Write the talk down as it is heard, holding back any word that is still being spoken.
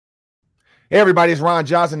Hey, everybody, it's Ron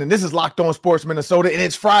Johnson, and this is Locked On Sports Minnesota, and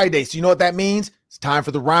it's Friday, so you know what that means? It's time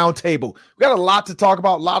for the Roundtable. We got a lot to talk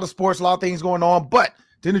about, a lot of sports, a lot of things going on, but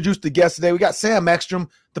to introduce the guests today, we got Sam Ekstrom,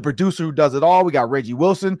 the producer who does it all. We got Reggie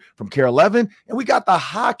Wilson from Care 11, and we got the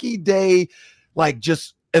Hockey Day,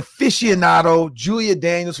 just aficionado, Julia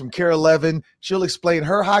Daniels from Care 11. She'll explain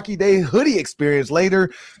her Hockey Day hoodie experience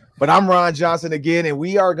later. But I'm Ron Johnson again, and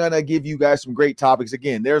we are going to give you guys some great topics.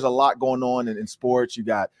 Again, there's a lot going on in sports. You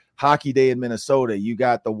got Hockey Day in Minnesota. You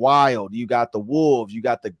got the Wild. You got the Wolves. You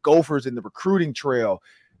got the Gophers in the recruiting trail.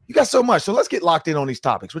 You got so much. So let's get locked in on these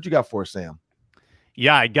topics. What you got for us, Sam?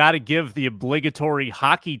 Yeah, I got to give the obligatory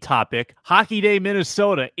hockey topic. Hockey Day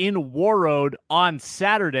Minnesota in Warroad on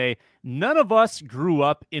Saturday. None of us grew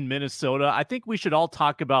up in Minnesota. I think we should all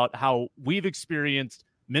talk about how we've experienced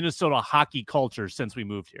Minnesota hockey culture since we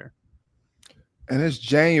moved here. And it's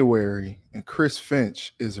January, and Chris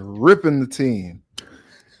Finch is ripping the team.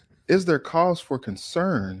 Is there cause for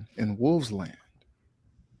concern in Wolvesland?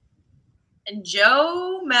 And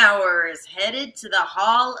Joe Mauer is headed to the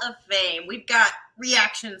Hall of Fame. We've got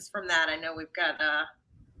reactions from that. I know we've got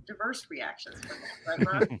diverse reactions from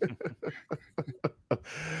that.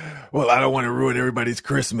 Well, I don't want to ruin everybody's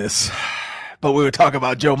Christmas, but we will talk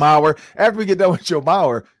about Joe Mauer after we get done with Joe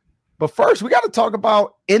Mauer. But first, we got to talk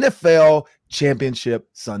about NFL Championship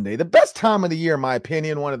Sunday. The best time of the year, in my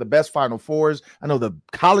opinion, one of the best Final Fours. I know the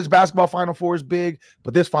college basketball Final Four is big,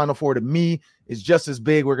 but this Final Four to me is just as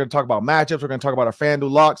big. We're going to talk about matchups. We're going to talk about our FanDuel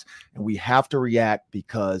locks, and we have to react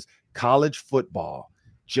because college football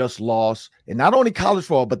just lost. And not only college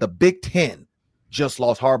football, but the Big Ten just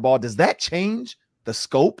lost Harbaugh. Does that change the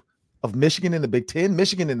scope of Michigan in the Big Ten,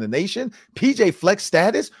 Michigan in the nation, PJ Flex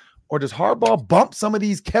status? Or does Harbaugh bump some of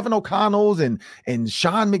these Kevin O'Connells and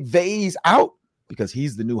Sean McVays out because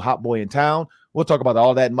he's the new hot boy in town? We'll talk about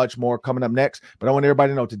all that and much more coming up next. But I want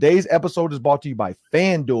everybody to know today's episode is brought to you by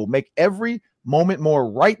FanDuel. Make every moment more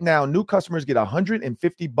right now. New customers get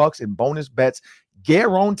 $150 in bonus bets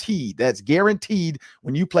guaranteed. That's guaranteed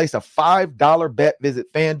when you place a $5 bet.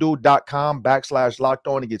 Visit FanDuel.com/locked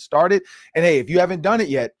on to get started. And hey, if you haven't done it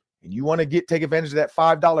yet and you want to take advantage of that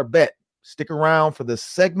 $5 bet, stick around for the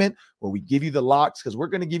segment where we give you the locks because we're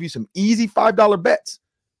going to give you some easy $5 bets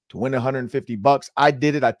to win $150. I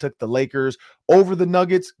did it. I took the Lakers over the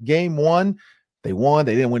Nuggets game one. They won.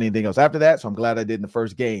 They didn't win anything else after that, so I'm glad I did in the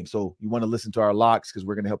first game. So you want to listen to our locks because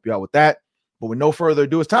we're going to help you out with that. But with no further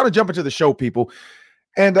ado, it's time to jump into the show, people.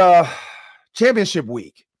 And championship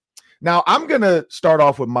week. Now, I'm going to start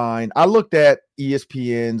off with mine. I looked at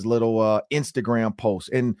ESPN's little Instagram post,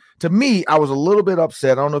 and to me, I was a little bit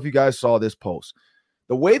upset. I don't know if you guys saw this post.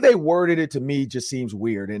 The way they worded it to me just seems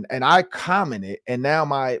weird, and I commented, and now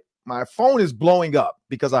my phone is blowing up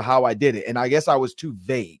because of how I did it, and I guess I was too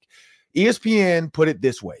vague. ESPN put it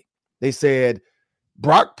this way. They said,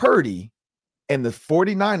 Brock Purdy and the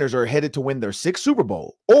 49ers are headed to win their 6th Super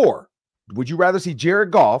Bowl, or would you rather see Jared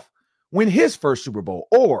Goff win his first Super Bowl,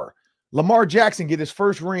 or Lamar Jackson get his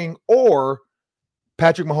first ring, or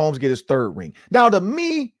Patrick Mahomes get his 3rd ring? Now, to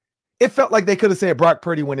me, it felt like they could have said Brock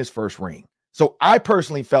Purdy win his first ring. So I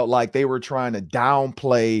personally felt like they were trying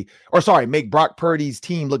to make Brock Purdy's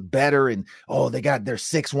team look better. And, they got their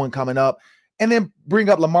 6th one coming up. And then bring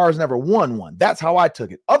up Lamar's never won one. That's how I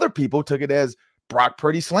took it. Other people took it as Brock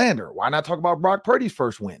Purdy slander. Why not talk about Brock Purdy's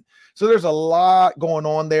first win? So there's a lot going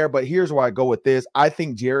on there. But here's where I go with this. I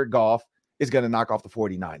think Jared Goff is going to knock off the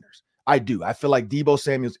 49ers. I do. I feel like Deebo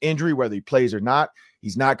Samuel's injury, whether he plays or not,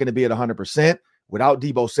 he's not going to be at 100%. Without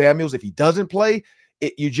Deebo Samuels, if he doesn't play,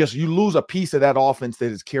 you lose a piece of that offense that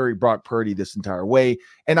has carried Brock Purdy this entire way.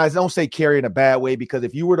 And I don't say carry in a bad way, because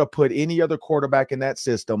if you were to put any other quarterback in that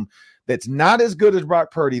system that's not as good as Brock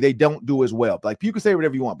Purdy, they don't do as well. Like, you can say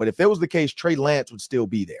whatever you want, but if it was the case, Trey Lance would still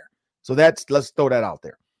be there. So let's throw that out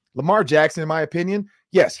there. Lamar Jackson, in my opinion,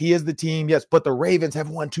 yes, he is the team. Yes, but the Ravens have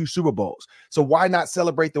won 2 Super Bowls. So why not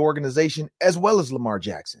celebrate the organization as well as Lamar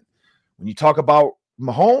Jackson? When you talk about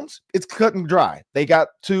Mahomes, it's cut and dry. They got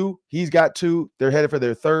 2. He's got 2. They're headed for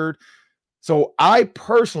their 3rd. So I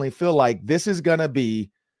personally feel like this is going to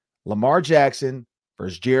be Lamar Jackson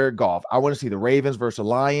versus Jared Goff. I want to see the Ravens versus the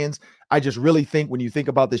Lions. I just really think when you think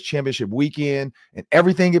about this championship weekend and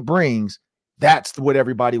everything it brings, that's what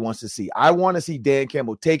everybody wants to see. I want to see Dan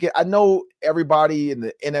Campbell take it. I know everybody in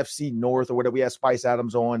the NFC North or whatever, we have Spice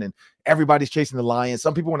Adams on, and everybody's chasing the Lions.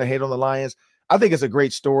 Some people want to hate on the Lions. I think it's a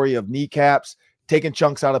great story of kneecaps, taking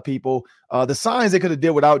chunks out of people. The signs they could have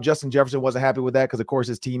did without Justin Jefferson, wasn't happy with that because, of course,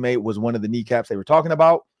 his teammate was one of the kneecaps they were talking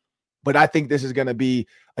about. But I think this is going to be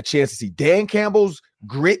a chance to see Dan Campbell's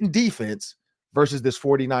grit and defense versus this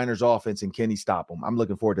 49ers offense, and can he stop them? I'm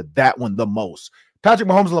looking forward to that one the most. Patrick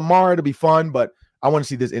Mahomes and Lamar, it'll be fun, but I want to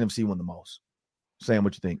see this NFC win the most. Sam,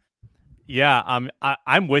 what you think? Yeah,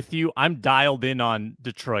 I'm with you. I'm dialed in on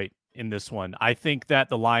Detroit in this one. I think that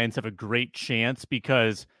the Lions have a great chance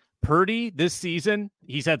because Purdy this season,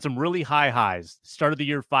 he's had some really high highs. Started the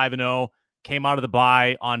year 5-0, came out of the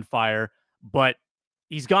bye on fire, but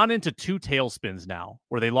he's gone into 2 tailspins now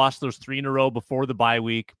where they lost those 3 in a row before the bye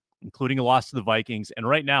week, including a loss to the Vikings. And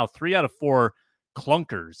right now, 3 out of 4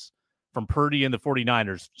 clunkers from Purdy and the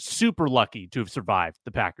 49ers. Super lucky to have survived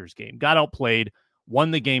the Packers game. Got outplayed,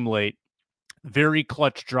 won the game late. Very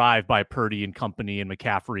clutch drive by Purdy and company and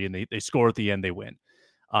McCaffrey, and they score at the end, they win.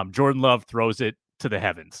 Jordan Love throws it to the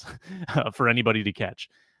heavens for anybody to catch.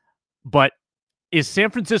 But is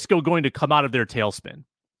San Francisco going to come out of their tailspin?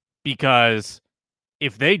 Because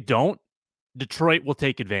if they don't, Detroit will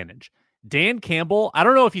take advantage. Dan Campbell, I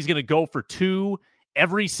don't know if he's going to go for 2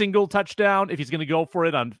 every single touchdown, if he's going to go for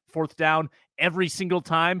it on 4th down every single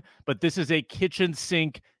time, but this is a kitchen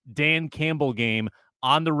sink Dan Campbell game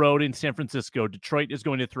on the road in San Francisco. Detroit is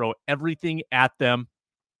going to throw everything at them,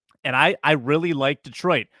 and I really like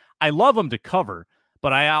Detroit. I love them to cover,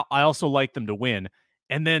 but I also like them to win.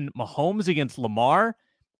 And then Mahomes against Lamar,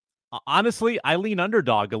 honestly, I lean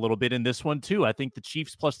underdog a little bit in this one too. I think the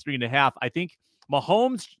Chiefs plus 3.5. I think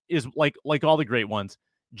Mahomes is like all the great ones,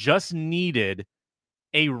 just needed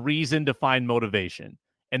a reason to find motivation.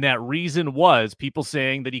 And that reason was people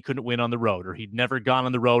saying that he couldn't win on the road or he'd never gone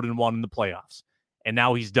on the road and won in the playoffs. And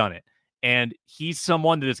now he's done it. And he's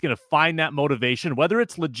someone that is going to find that motivation, whether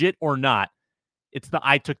it's legit or not. It's the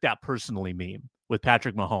I took that personally meme with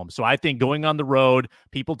Patrick Mahomes. So I think going on the road,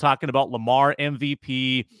 people talking about Lamar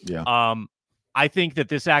MVP. Yeah. I think that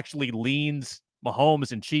this actually leans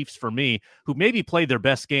Mahomes and Chiefs for me, who maybe played their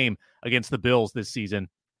best game against the Bills this season.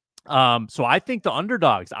 So I think the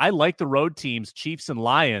underdogs, I like the road teams, Chiefs and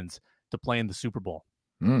Lions, to play in the Super Bowl.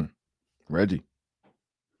 Reggie.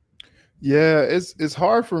 Yeah, it's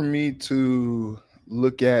hard for me to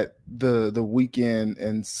look at the weekend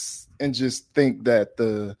and just think that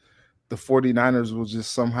the 49ers will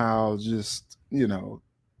just somehow just,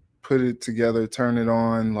 put it together, turn it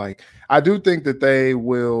on. Like, I do think that they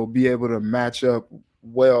will be able to match up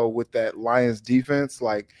well with that Lions defense.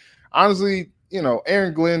 Like, honestly,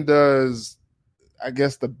 Aaron Glenn does, I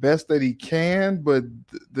guess, the best that he can, but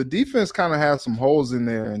the defense kind of has some holes in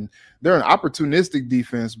there, and they're an opportunistic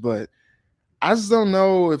defense, but I just don't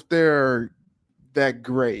know if they're that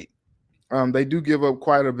great. They do give up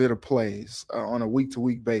quite a bit of plays on a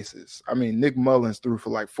week-to-week basis. I mean, Nick Mullins threw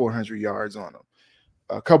for like 400 yards on them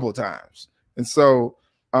a couple of times. And so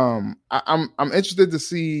I'm interested to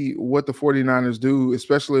see what the 49ers do,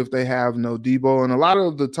 especially if they have no Debo. And a lot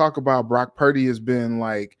of the talk about Brock Purdy has been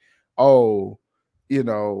like,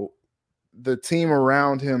 the team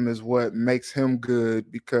around him is what makes him good,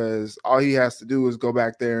 because all he has to do is go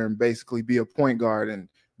back there and basically be a point guard and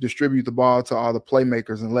distribute the ball to all the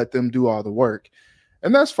playmakers and let them do all the work.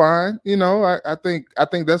 And that's fine. I think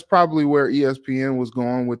that's probably where ESPN was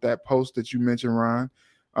going with that post that you mentioned, Ron.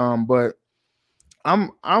 But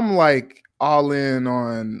I'm like all in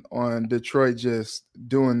on Detroit just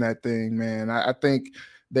doing that thing, man. I think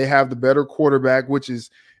they have the better quarterback, which is,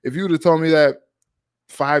 if you would have told me that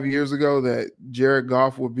 5 years ago that Jared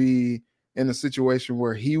Goff would be in a situation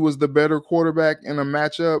where he was the better quarterback in a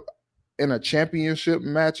matchup, in a championship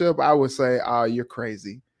matchup, I would say, oh, you're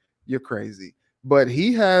crazy. You're crazy. But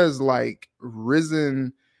he has like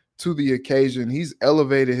risen to the occasion. He's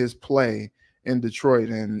elevated his play in Detroit.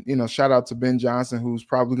 And, shout out to Ben Johnson, who's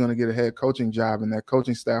probably going to get a head coaching job, and that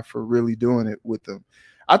coaching staff for really doing it with them.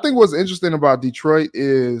 I think what's interesting about Detroit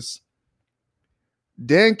is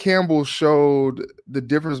Dan Campbell showed the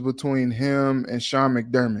difference between him and Sean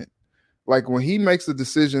McDermott. Like, when he makes a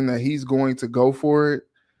decision that he's going to go for it,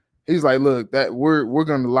 he's like, look, that we're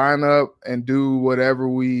going to line up and do whatever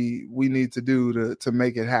we need to do to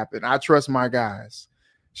make it happen. I trust my guys.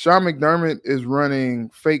 Sean McDermott is running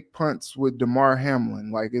fake punts with DeMar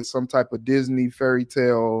Hamlin, like it's some type of Disney fairy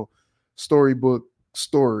tale storybook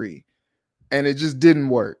story, and it just didn't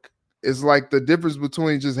work. It's like the difference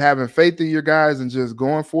between just having faith in your guys and just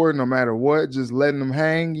going for it no matter what, just letting them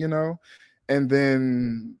hang, and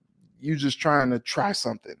then you just trying to try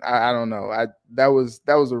something. I don't know. That was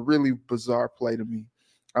a really bizarre play to me.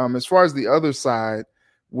 As far as the other side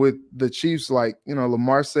with the Chiefs, like,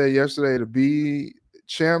 Lamar said yesterday, to be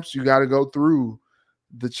champs, you got to go through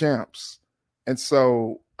the champs. And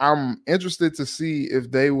so I'm interested to see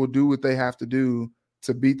if they will do what they have to do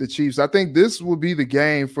to beat the Chiefs. I think this will be the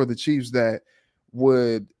game for the Chiefs that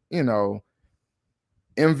would,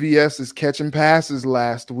 MVS is catching passes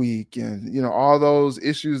last week, and all those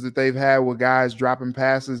issues that they've had with guys dropping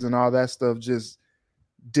passes and all that stuff just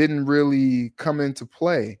didn't really come into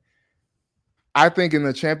play. I think in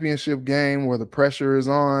the championship game where the pressure is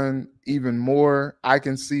on even more, I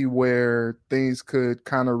can see where things could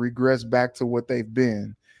kind of regress back to what they've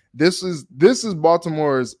been. This is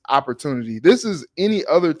Baltimore's opportunity. This is any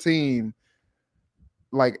other team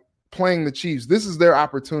like playing the Chiefs. This is their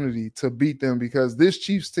opportunity to beat them, because this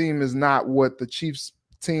Chiefs team is not what the Chiefs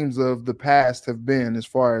teams of the past have been as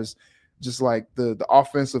far as just like the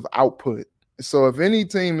offensive output. So if any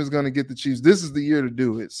team is going to get the Chiefs, this is the year to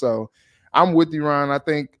do it. So I'm with you, Ron. I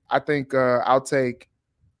think I'll take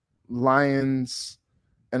Lions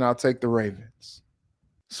and I'll take the Ravens.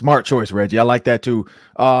 Smart choice, Reggie. I like that too.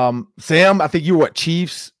 Sam, I think you were what?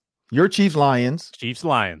 Chiefs. You're Chiefs, Lions. Chiefs,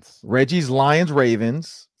 Lions. Reggie's Lions,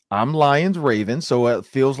 Ravens. I'm Lions, Ravens. So it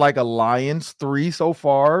feels like a Lions 3 so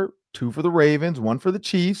far. 2 for the Ravens, 1 for the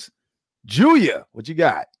Chiefs. Julia, what you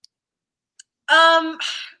got?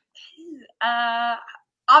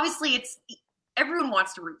 Obviously everyone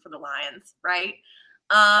wants to root for the Lions, right?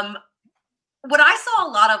 What I saw a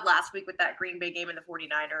lot of last week with that Green Bay game and the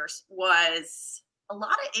 49ers was a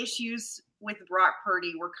lot of issues with Brock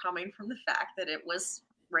Purdy were coming from the fact that it was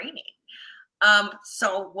raining.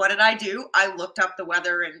 So what did I do? I looked up the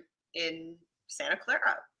weather in Santa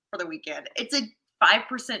Clara for the weekend. It's a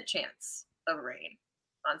 5% chance of rain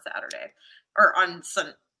on Saturday or on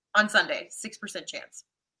Sunday, 6% chance.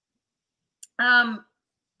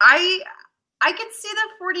 I could see the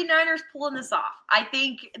 49ers pulling this off. I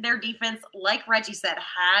think their defense, like Reggie said,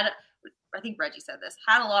 had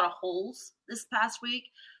a lot of holes this past week.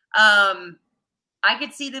 I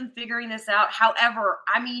could see them figuring this out. However,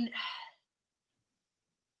 I mean,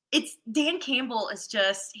 it's Dan Campbell is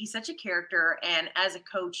just, he's such a character. And as a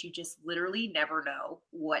coach, you just literally never know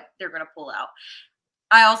what they're going to pull out.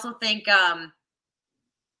 I also think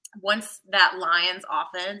once that Lions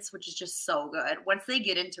offense, which is just so good, once they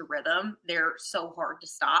get into rhythm, they're so hard to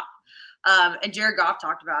stop. And Jared Goff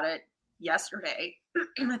talked about it yesterday.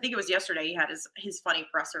 I think it was yesterday. He had his funny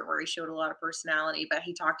presser where he showed a lot of personality, but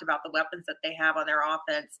he talked about the weapons that they have on their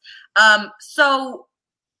offense. So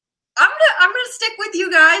I'm gonna stick with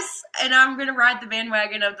you guys, and I'm gonna ride the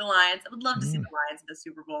bandwagon of the Lions. I would love to see the Lions in the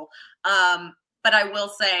Super Bowl. But I will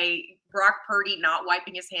say Brock Purdy not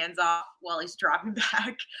wiping his hands off while he's dropping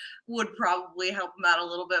back would probably help him out a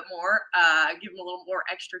little bit more, give him a little more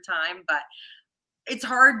extra time. But it's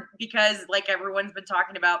hard because, like everyone's been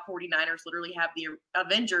talking about, 49ers literally have the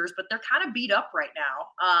Avengers, but they're kind of beat up right now.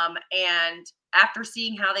 And after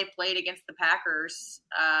seeing how they played against the Packers,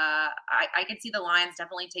 I could see the Lions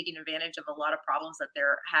definitely taking advantage of a lot of problems that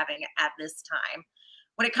they're having at this time.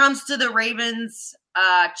 When it comes to the Ravens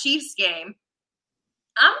Chiefs game,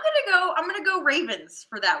 I'm gonna go Ravens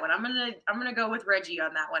for that one. I'm gonna go with Reggie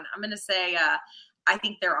on that one. I'm gonna say I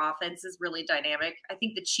think their offense is really dynamic. I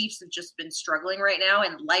think the Chiefs have just been struggling right now,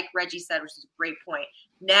 and like Reggie said, which is a great point,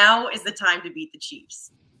 now is the time to beat the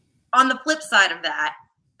Chiefs. On the flip side of that,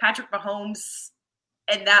 Patrick Mahomes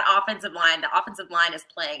and that offensive line, the offensive line is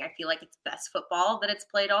playing, I feel like, its best football that it's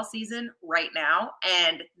played all season right now,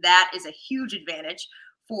 and that is a huge advantage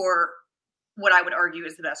for what I would argue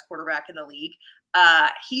is the best quarterback in the league.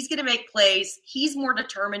 He's going to make plays. He's more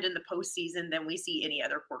determined in the postseason than we see any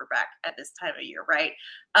other quarterback at this time of year, right?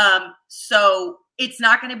 So it's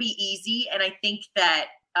not going to be easy, and I think that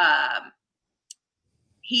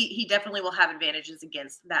he definitely will have advantages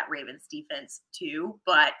against that Ravens defense too.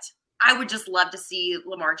 But I would just love to see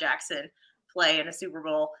Lamar Jackson play in a Super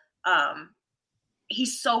Bowl.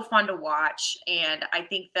 He's so fun to watch, and I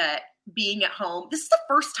think that being at home, this is the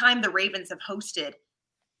first time the Ravens have hosted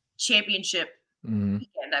championship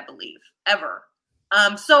weekend, I believe, ever.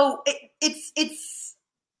 So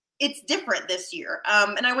it's different this year.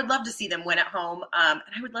 And I would love to see them win at home. And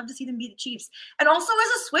I would love to see them beat the Chiefs. And also as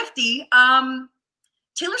a Swiftie,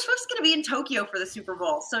 Taylor Swift's going to be in Tokyo for the Super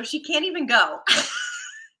Bowl, so she can't even go.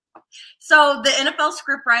 So the NFL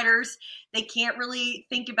scriptwriters, they can't really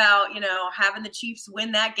think about, having the Chiefs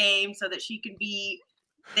win that game so that she can be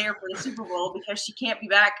there for the Super Bowl, because she can't be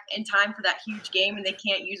back in time for that huge game, and they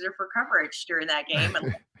can't use her for coverage during that game.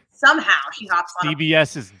 And somehow she hops on.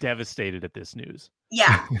 CBS is devastated at this news.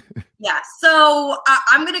 Yeah. So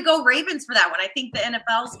I'm going to go Ravens for that one. I think the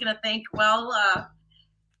NFL is going to think, well,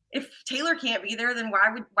 if Taylor can't be there, then why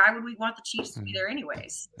would we want the Chiefs to be there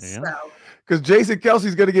anyways? Yeah. So Because Jason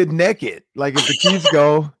Kelsey's gonna get naked. Like if the Chiefs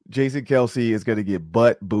go, Jason Kelsey is gonna get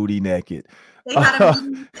butt booty naked. they had a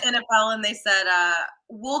meeting with the NFL and they said,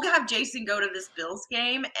 we'll have Jason go to this Bills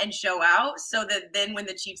game and show out so that then when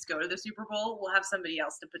the Chiefs go to the Super Bowl, we'll have somebody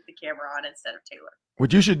else to put the camera on instead of Taylor.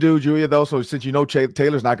 What you should do, Julia, though, so since you know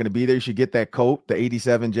Taylor's not going to be there, you should get that coat, the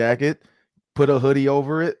 87 jacket, put a hoodie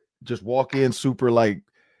over it, just walk in super like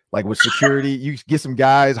with security. You get some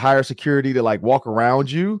guys, hire security to like walk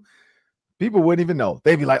around you. People wouldn't even know.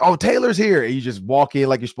 They'd be like, "Oh, Taylor's here." And you just walk in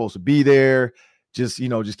like you're supposed to be there. Just,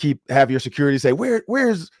 have your security say,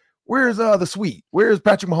 where's the suite? Where's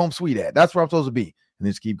Patrick Mahomes' suite at? That's where I'm supposed to be. And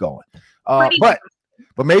just keep going. But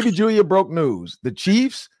maybe Julia broke news. The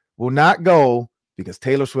Chiefs will not go because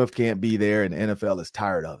Taylor Swift can't be there and the NFL is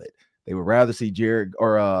tired of it. They would rather see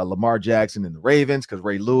Lamar Jackson in the Ravens because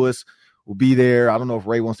Ray Lewis will be there. I don't know if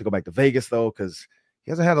Ray wants to go back to Vegas, though, because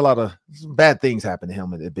he hasn't had a lot of bad things happen to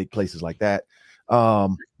him at big places like that.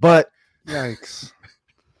 But yikes.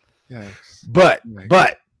 But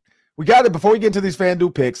we got it before we get into these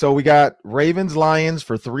FanDuel picks. So we got Ravens Lions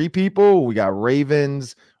for 3 people. We got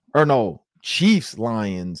Chiefs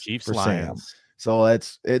Lions for Sam. So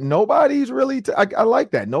that's it. Nobody's really I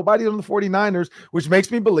like that. Nobody on the 49ers, which makes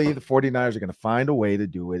me believe the 49ers are going to find a way to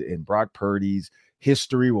do it, and Brock Purdy's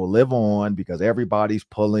history will live on because everybody's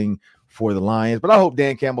pulling for the Lions. But I hope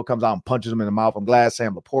Dan Campbell comes out and punches him in the mouth. I'm glad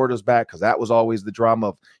Sam Laporta's back because that was always the drama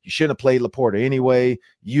of you shouldn't have played Laporta anyway.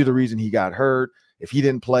 You're the reason he got hurt. If he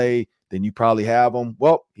didn't play, then you probably have him.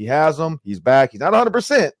 Well, he has him. He's back. He's not 100%,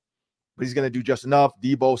 but he's going to do just enough.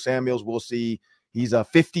 Debo Samuels, we'll see. He's a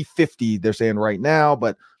 50-50, they're saying right now,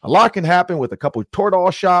 but a lot can happen with a couple of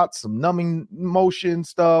Toradol shots, some numbing motion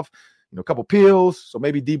stuff, a couple pills. So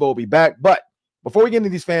maybe Debo will be back. But before we get into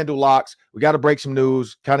these FanDuel locks, we got to break some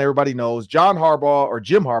news. Kind of everybody knows Jim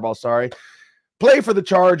Harbaugh, played for the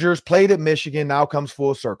Chargers, played at Michigan, now comes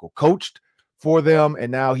full circle, coached for them,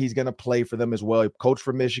 and now he's going to play for them as well. He coached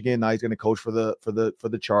for Michigan, now he's going to coach for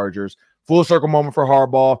the Chargers. Full circle moment for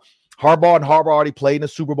Harbaugh. Harbaugh already played in the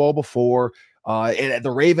Super Bowl before. And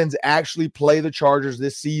the Ravens actually play the Chargers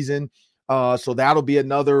this season. So that'll be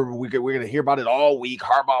another, we're going to hear about it all week.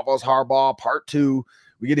 Harbaugh vs. Harbaugh, part 2.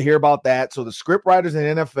 We get to hear about that. So the script writers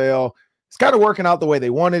in the NFL, it's kind of working out the way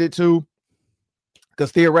they wanted it to.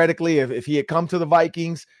 Because theoretically, if he had come to the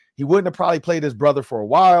Vikings, he wouldn't have probably played his brother for a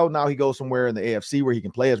while. Now he goes somewhere in the AFC where he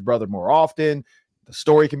can play his brother more often. The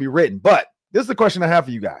story can be written. But this is the question I have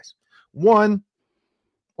for you guys. 1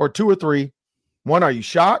 or 2 or 3. 1, are you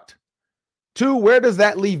shocked? 2, where does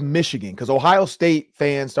that leave Michigan? Because Ohio State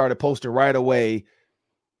fans started posting right away,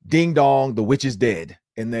 ding dong, the witch is dead.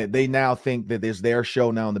 And they now think that it's their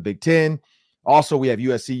show now in the Big Ten. Also, we have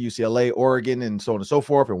USC, UCLA, Oregon, and so on and so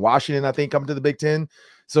forth. And Washington, I think, coming to the Big Ten.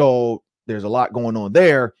 So there's a lot going on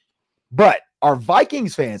there. But our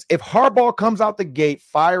Vikings fans, if Harbaugh comes out the gate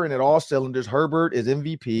firing at all cylinders, Herbert is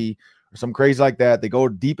MVP or some crazy like that, they go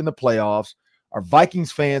deep in the playoffs, are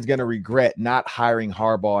Vikings fans going to regret not hiring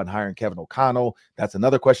Harbaugh and hiring Kevin O'Connell? That's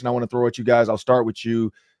another question I want to throw at you guys. I'll start with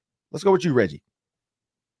you. Let's go with you, Reggie.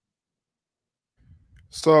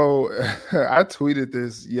 So I tweeted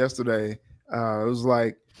this yesterday. It was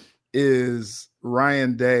like, is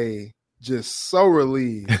Ryan Day just so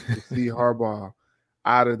relieved to see Harbaugh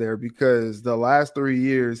out of there? Because the last 3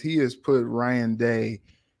 years, he has put Ryan Day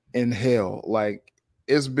in hell. Like,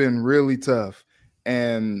 it's been really tough.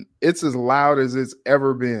 And it's as loud as it's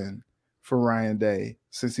ever been for Ryan Day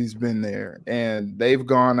since he's been there. And they've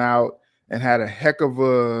gone out and had a heck of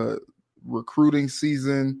a recruiting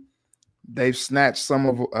season. They've snatched some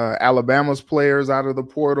of Alabama's players out of the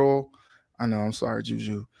portal. I know, I'm sorry,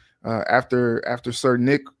 Juju. After Sir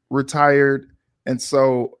Nick retired. And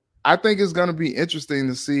so I think it's going to be interesting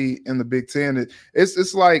to see in the Big Ten.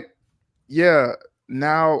 It's like, yeah,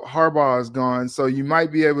 now Harbaugh is gone, so you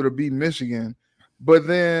might be able to beat Michigan. But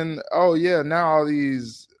then, oh, yeah, now all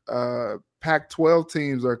these Pac-12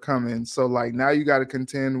 teams are coming. So, like, now you got to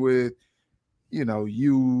contend with,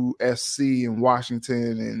 USC and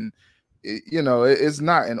Washington. And, it's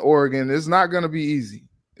not in Oregon. It's not going to be easy.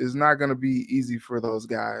 It's not going to be easy for those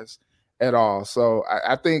guys at all. So,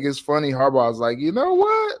 I think it's funny. Harbaugh's like, you know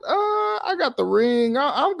what? I got the ring.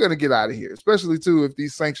 I'm going to get out of here, especially, too, if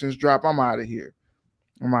these sanctions drop. I'm out of here.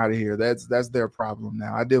 That's their problem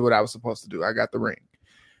now. I did what I was supposed to do. I got the ring.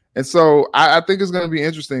 And so I think it's going to be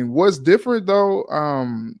interesting. What's different, though,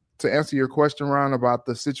 to answer your question, Ron, about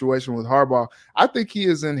the situation with Harbaugh, I think he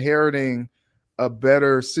is inheriting a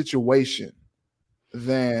better situation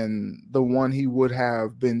than the one he would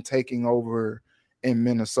have been taking over in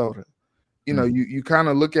Minnesota. you know, you kind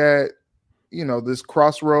of look at, you know, this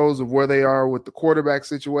crossroads of where they are with the quarterback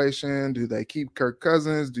situation. Do they keep Kirk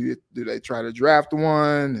Cousins? Do they try to draft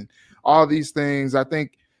one? And all these things. I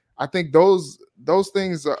think those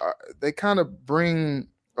things they kind of bring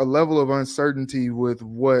a level of uncertainty with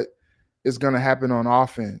what is going to happen on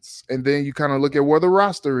offense. And then you kind of look at where the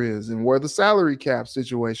roster is and where the salary cap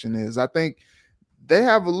situation is. I think they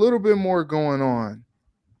have a little bit more going on.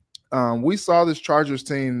 We saw this Chargers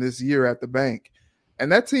team this year at the bank,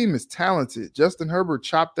 and that team is talented. Justin Herbert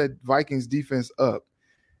chopped that Vikings defense up.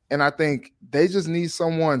 And I think they just need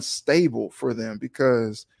someone stable for them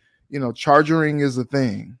because, you know, chargering is a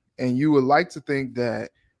thing. And you would like to think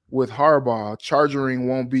that with Harbaugh, chargering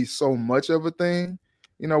won't be so much of a thing.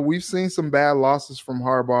 You know, we've seen some bad losses from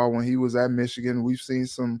Harbaugh when he was at Michigan. We've seen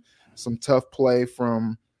some tough play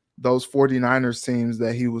from those 49ers teams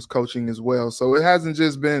that he was coaching as well. So it hasn't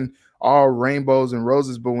just been all rainbows and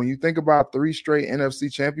roses. But when you think about 3 straight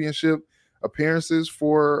NFC championship appearances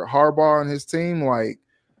for Harbaugh and his team, like,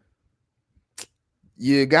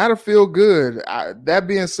 you got to feel good. That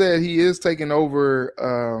being said, he is taking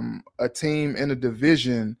over a team in a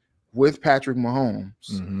division with Patrick Mahomes.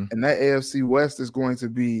 Mm-hmm. And that AFC West is going to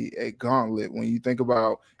be a gauntlet when you think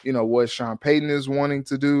about, you know, what Sean Payton is wanting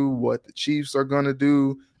to do, what the Chiefs are going to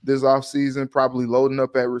do this offseason, probably loading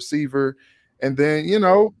up at receiver. And then, you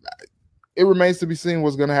know, it remains to be seen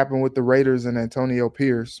what's going to happen with the Raiders and Antonio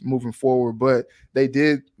Pierce moving forward. But they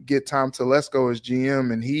did get Tom Telesco as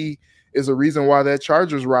GM, and he is a reason why that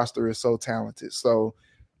Chargers roster is so talented. So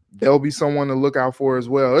there'll be someone to look out for as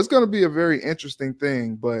well. It's going to be a very interesting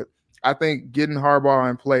thing, but I think getting Harbaugh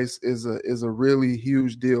in place is a really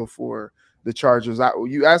huge deal for the Chargers.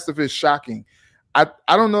 You asked if it's shocking. I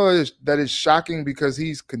don't know that it's shocking because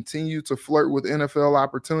he's continued to flirt with NFL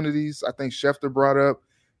opportunities. I think Schefter brought up,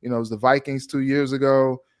 you know, it was the Vikings 2 years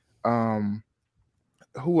ago. It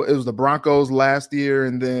was the Broncos last year,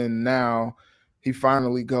 and then now he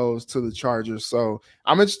finally goes to the Chargers. So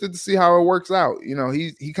I'm interested to see how it works out. You know,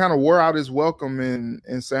 he kind of wore out his welcome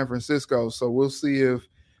in San Francisco. So we'll see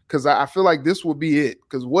because I feel like this will be it.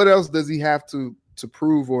 Because what else does he have to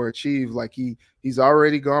prove or achieve? Like he's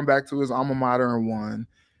already gone back to his alma mater and won,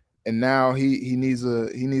 and now he needs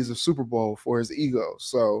a Super Bowl for his ego.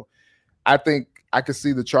 So I think I could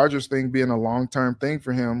see the Chargers thing being a long-term thing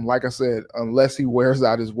for him. Like I said, unless he wears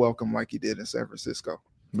out his welcome like he did in San Francisco.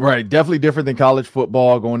 Right. Definitely different than college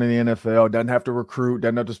football, going to the NFL. Doesn't have to recruit,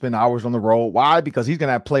 doesn't have to spend hours on the road. Why? Because he's going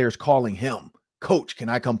to have players calling him, Coach, can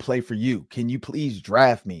I come play for you? Can you please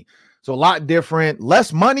draft me? So a lot different,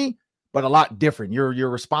 less money, but a lot different. Your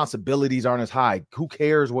responsibilities aren't as high. Who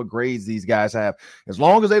cares what grades these guys have? As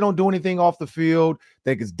long as they don't do anything off the field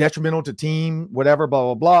that is detrimental to team, whatever,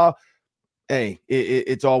 blah, blah, blah. Hey,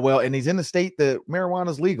 it's all well. And he's in the state that marijuana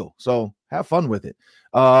is legal. So have fun with it.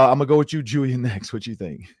 I'm going to go with you, Julia, next. What you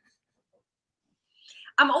think?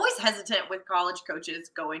 I'm always hesitant with college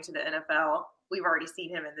coaches going to the NFL. We've already seen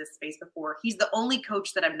him in this space before. He's the only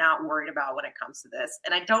coach that I'm not worried about when it comes to this.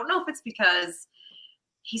 And I don't know if it's because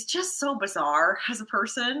he's just so bizarre as a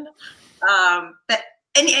person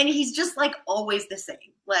and he's just like always the same.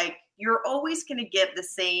 Like you're always going to get the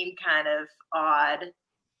same kind of odd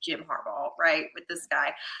Jim Harbaugh, right? With this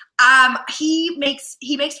guy. He makes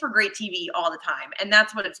for great TV all the time. And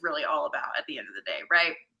that's what it's really all about at the end of the day,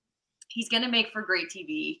 right? He's going to make for great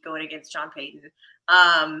TV going against Sean Payton.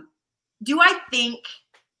 Do I think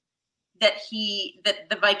that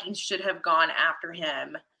the Vikings should have gone after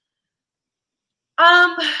him?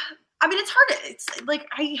 I mean, it's like,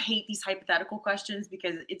 I hate these hypothetical questions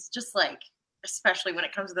because it's just like, especially when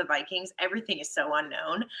it comes to the Vikings, everything is so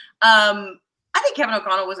unknown. I think Kevin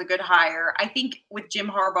O'Connell was a good hire. I think with Jim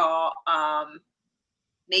Harbaugh,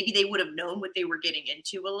 maybe they would have known what they were getting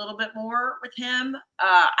into a little bit more with him.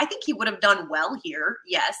 I think he would have done well here.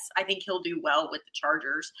 Yes, I think he'll do well with the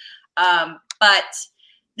Chargers. But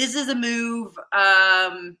this is a move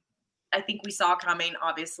I think we saw coming,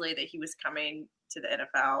 obviously, that he was coming to the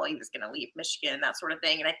NFL. He was going to leave Michigan, that sort of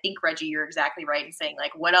thing. And I think, Reggie, you're exactly right in saying,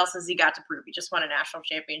 like, what else has he got to prove? He just won a national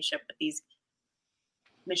championship with these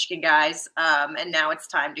Michigan guys. And now it's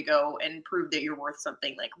time to go and prove that you're worth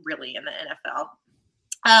something, like, really in the NFL.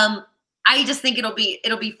 I just think it'll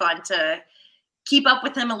be fun to keep up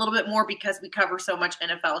with him a little bit more because we cover so much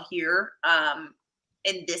NFL here,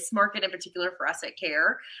 in this market in particular for us at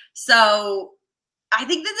Care. So I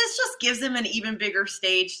think that this just gives him an even bigger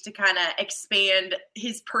stage to kind of expand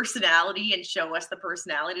his personality and show us the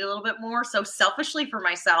personality a little bit more. So selfishly for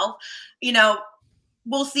myself, you know,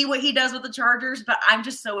 we'll see what he does with the Chargers, but I'm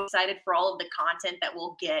just so excited for all of the content that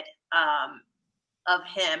we'll get of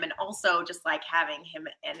him, and also just like having him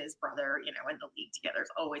and his brother, in the league together is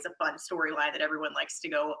always a fun storyline that everyone likes to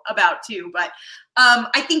go about too. But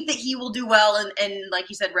I think that he will do well, and like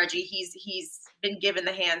you said, Reggie, he's been given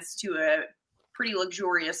the keys to a pretty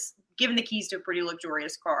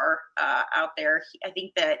luxurious car out there. I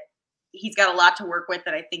think that he's got a lot to work with,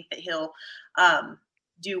 and I think that he'll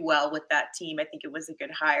do well with that team. I think it was a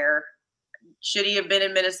good hire. Should he have been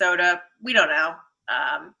in Minnesota? We don't know.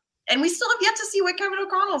 And we still have yet to see what Kevin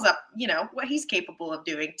O'Connell's up, what he's capable of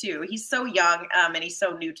doing too. He's so young, and he's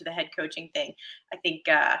so new to the head coaching thing. I think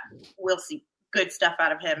we'll see good stuff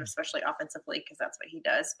out of him, especially offensively, because that's what he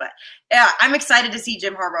does. But yeah, I'm excited to see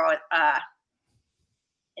Jim Harbaugh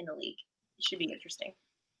in the league. It should be interesting.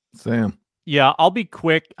 Sam. Yeah, I'll be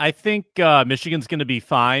quick. I think Michigan's going to be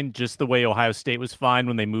fine, just the way Ohio State was fine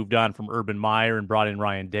when they moved on from Urban Meyer and brought in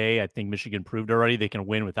Ryan Day. I think Michigan proved already they can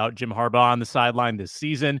win without Jim Harbaugh on the sideline this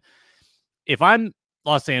season. If I'm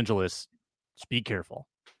Los Angeles, just be careful.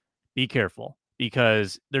 Be careful,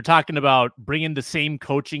 because they're talking about bringing the same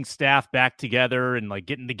coaching staff back together and like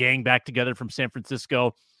getting the gang back together from San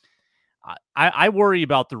Francisco. I worry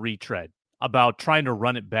about the retread, about trying to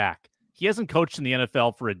run it back. He hasn't coached in the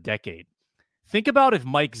NFL for a decade. Think about if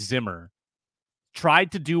Mike Zimmer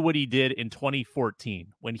tried to do what he did in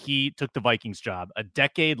 2014 when he took the Vikings job a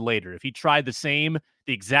decade later. If he tried the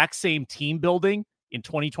exact same team building in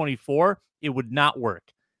 2024, it would not work.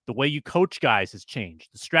 The way you coach guys has changed.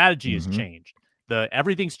 The strategy has changed.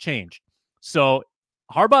 Everything's changed. So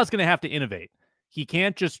Harbaugh's going to have to innovate. He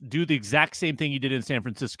can't just do the exact same thing he did in San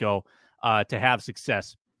Francisco to have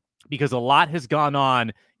success, because a lot has gone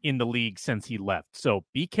on in the league since he left. So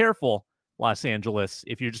be careful, Los Angeles,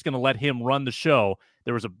 if you're just going to let him run the show.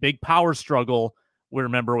 There was a big power struggle, we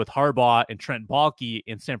remember, with Harbaugh and Trent Baalke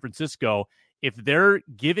in San Francisco. If they're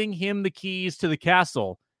giving him the keys to the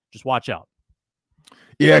castle, just watch out.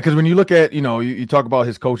 Yeah, because when you look at, you talk about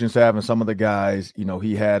his coaching staff and some of the guys,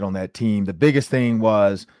 he had on that team, the biggest thing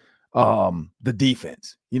was the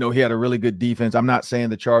defense. He had a really good defense. I'm not saying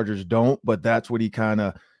the Chargers don't, but that's what he kind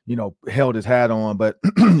of, held his hat on. But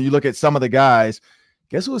you look at some of the guys,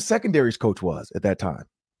 guess who his secondaries coach was at that time?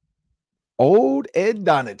 Old Ed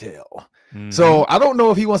Donatel. Mm-hmm. So I don't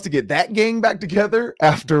know if he wants to get that gang back together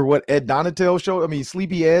after what Ed Donatel showed. I mean,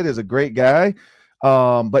 Sleepy Ed is a great guy.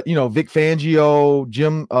 But Vic Fangio,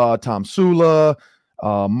 Jim Tom Sula,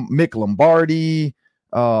 Mick Lombardi,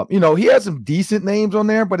 he had some decent names on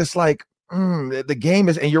there, but it's like the game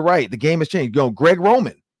is, and you're right, the game has changed. Greg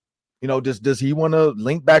Roman, does he want to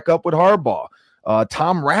link back up with Harbaugh?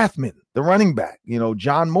 Tom Rathman, the running back,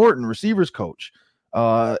 John Morton, receivers coach,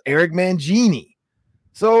 Eric Mangini.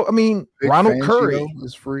 So, I mean, Vic Ronald Fangio Curry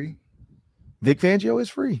is free. Vic Fangio is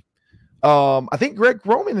free. I think Greg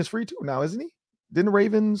Roman is free too now, isn't he? Didn't the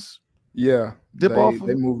Ravens dip off?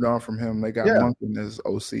 They moved on from him. They got Monken as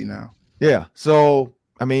OC now. Yeah. So,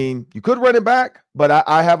 I mean, you could run it back, but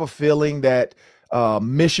I have a feeling that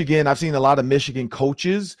Michigan, I've seen a lot of Michigan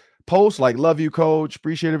coaches post like, love you, coach,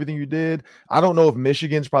 appreciate everything you did. I don't know if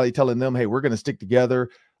Michigan's probably telling them, hey, we're going to stick together.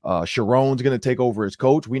 Sharon's going to take over as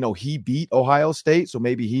coach. We know he beat Ohio State, so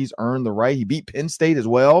maybe he's earned the right. He beat Penn State as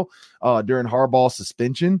well during Harbaugh's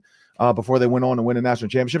suspension before they went on to win a national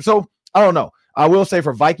championship. So, I don't know. I will say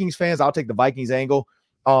for Vikings fans, I'll take the Vikings angle.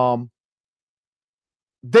 The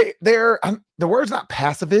word's not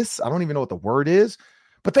pacifists. I don't even know what the word is,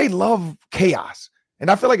 but they love chaos. And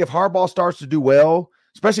I feel like if Harbaugh starts to do well,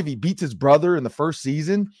 especially if he beats his brother in the first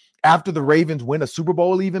season, after the Ravens win a Super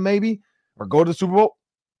Bowl even maybe, or go to the Super Bowl,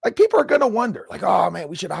 like people are going to wonder, like, oh man,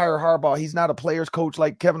 we should hire Harbaugh. He's not a player's coach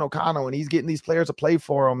like Kevin O'Connell, and he's getting these players to play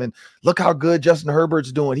for him. And look how good Justin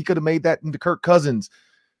Herbert's doing. He could have made that into Kirk Cousins.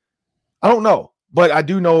 I don't know, but I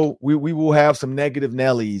do know we will have some negative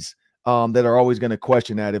Nellies that are always going to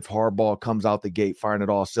question that if Harbaugh comes out the gate firing at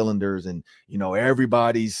all cylinders and,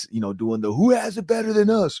 everybody's, doing the who has it better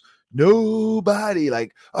than us? Nobody.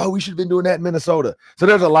 Like, oh, we should have been doing that in Minnesota. So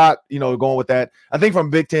there's a lot, going with that. I think from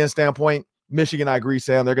a Big Ten standpoint, Michigan, I agree,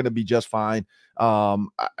 Sam, they're going to be just fine. I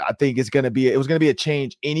think it was going to be a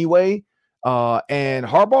change anyway. And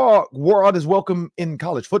Harbaugh wore out his welcome in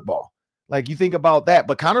college football. Like you think about that,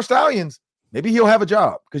 but Connor Stallions, maybe he'll have a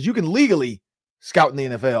job because you can legally scout in the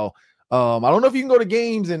NFL. I don't know if you can go to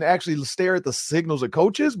games and actually stare at the signals of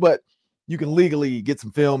coaches, but you can legally get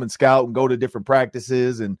some film and scout and go to different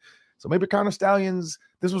practices. And so maybe Connor Stallions,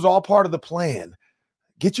 this was all part of the plan.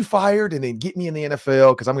 Get you fired and then get me in the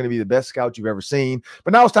NFL because I'm going to be the best scout you've ever seen.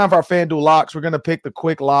 But now it's time for our FanDuel locks. We're going to pick the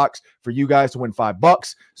quick locks for you guys to win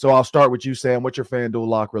 $5. So I'll start with you, Sam. What's your FanDuel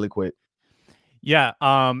lock really quick? Yeah,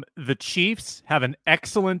 the Chiefs have an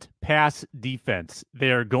excellent pass defense.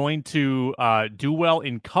 They're going to do well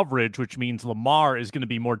in coverage, which means Lamar is going to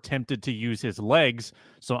be more tempted to use his legs.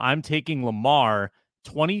 So I'm taking Lamar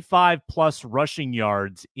 25 plus rushing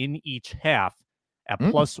yards in each half at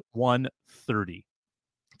plus 130.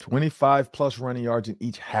 25 plus running yards in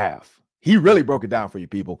each half. He really broke it down for you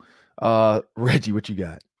people. Reggie, what you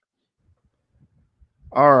got?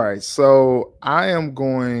 All right, so I am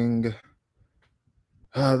going.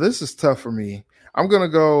 This is tough for me. I'm going to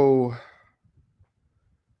go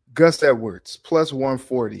Gus Edwards, plus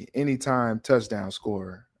 140, anytime touchdown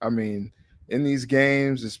scorer. I mean, in these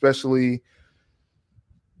games, especially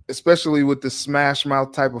with the smash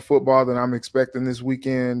mouth type of football that I'm expecting this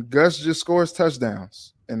weekend, Gus just scores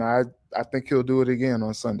touchdowns. And I think he'll do it again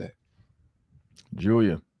on Sunday.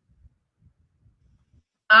 Julia.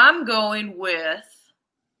 I'm going with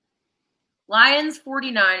Lions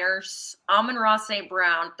 49ers, Amon-Ra St.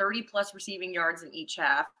 Brown, 30 plus receiving yards in each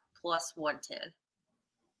half, plus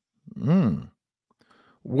 110.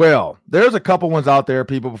 Well, there's a couple ones out there,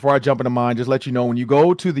 people. Before I jump into mine, just let you know, when you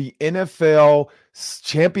go to the NFL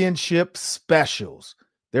championship specials,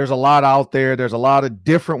 there's a lot out there. There's a lot of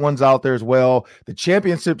different ones out there as well. The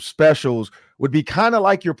championship specials would be kind of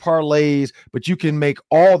like your parlays, but you can make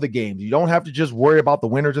all the games. You don't have to just worry about the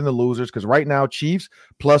winners and the losers, because right now, Chiefs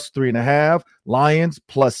plus 3.5, Lions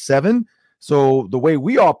plus 7. So the way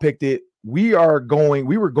we all picked it, we were going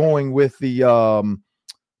with the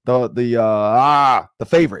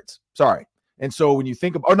favorites. Sorry. And so when you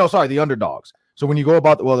think of, the underdogs. So when you go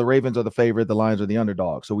about, the Ravens are the favorite, the Lions are the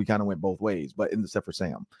underdog. So we kind of went both ways, but except for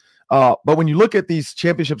Sam. But when you look at these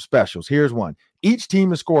championship specials, here's one. Each team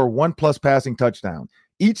to score 1+ passing touchdown.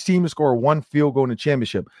 Each team to score 1 field goal in the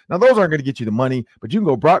championship. Now, those aren't going to get you the money, but you can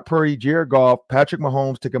go Brock Purdy, Jared Goff, Patrick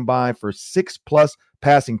Mahomes to combine for 6+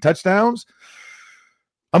 passing touchdowns.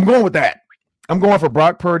 I'm going with that. I'm going for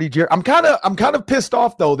Brock Purdy. I'm kind of pissed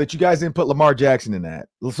off though that you guys didn't put Lamar Jackson in that.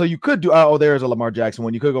 So you could do there's a Lamar Jackson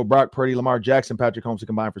one. You could go Brock Purdy, Lamar Jackson, Patrick Mahomes to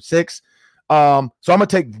combine for 6. So I'm gonna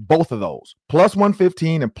take both of those, plus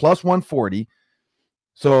 115 and plus 140.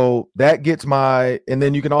 So that gets and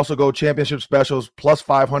then you can also go championship specials plus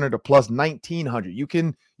 500 or plus 1900. You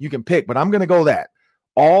can pick, but I'm gonna go that.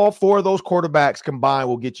 All 4 of those quarterbacks combined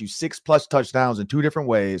will get you 6+ touchdowns in 2 different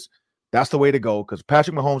ways. That's the way to go, because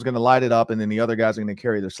Patrick Mahomes is going to light it up, and then the other guys are going to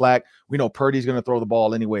carry their slack. We know Purdy's going to throw the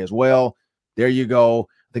ball anyway as well. There you go.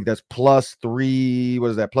 I think that's plus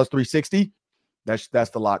 360? That's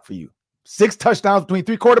the lock for you. 6 touchdowns between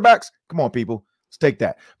 3 quarterbacks? Come on, people. Let's take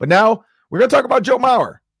that. But now we're going to talk about Joe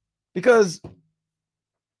Mauer, because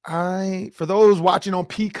for those watching on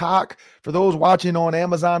Peacock, for those watching on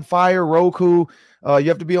Amazon Fire, Roku, you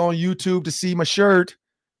have to be on YouTube to see my shirt.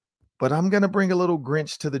 But I'm going to bring a little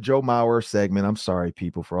Grinch to the Joe Mauer segment. I'm sorry,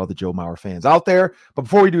 people, for all the Joe Mauer fans out there. But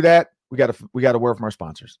before we do that, we got a word from our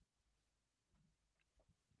sponsors.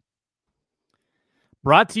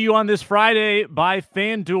 Brought to you on this Friday by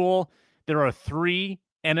FanDuel. There are 3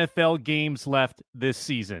 NFL games left this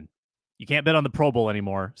season. You can't bet on the Pro Bowl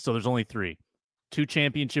anymore, so there's only 3. 2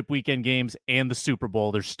 championship weekend games and the Super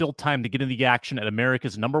Bowl. There's still time to get in the action at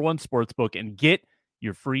America's #1 sportsbook and get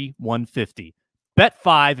your free $150. Bet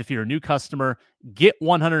 5 if you're a new customer. Get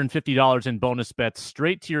 $150 in bonus bets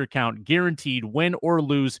straight to your account, guaranteed, win or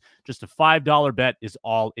lose. Just a $5 bet is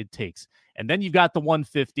all it takes. And then you've got the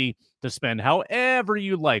 $150 to spend however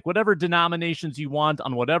you like, whatever denominations you want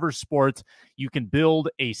on whatever sports. You can build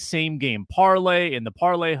a same-game parlay in the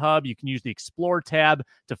Parlay Hub. You can use the Explore tab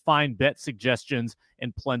to find bet suggestions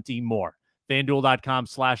and plenty more.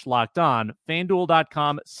 FanDuel.com/LockedOn.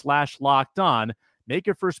 FanDuel.com/LockedOn. Make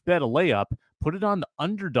your first bet a layup. Put it on the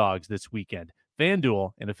underdogs this weekend.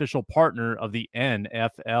 FanDuel, an official partner of the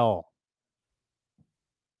NFL.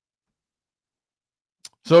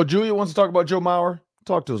 So Julia wants to talk about Joe Mauer.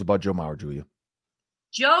 Talk to us about Joe Mauer, Julia.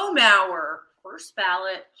 Joe Mauer, first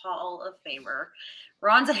ballot Hall of Famer.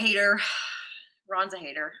 Ron's a hater.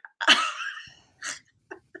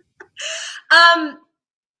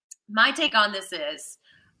 My take on this is,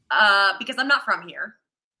 because I'm not from here.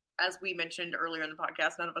 As we mentioned earlier in the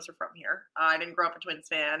podcast, none of us are from here. I didn't grow up a Twins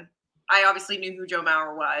fan. I obviously knew who Joe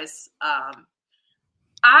Mauer was.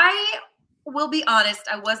 I will be honest,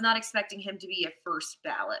 I was not expecting him to be a first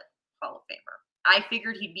ballot Hall of Famer. I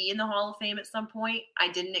figured he'd be in the Hall of Fame at some point.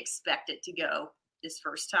 I didn't expect it to go this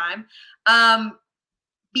first time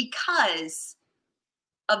because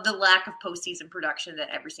of the lack of postseason production that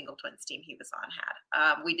every single Twins team he was on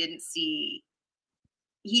had. We didn't see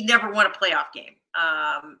 – he never won a playoff game.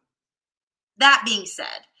 That being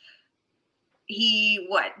said, He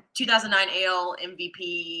 2009 AL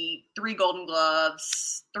MVP, 3 Golden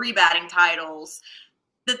Gloves, 3 batting titles.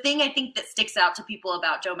 The thing I think that sticks out to people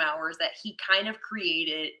about Joe Mauer is that he kind of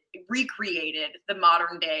recreated the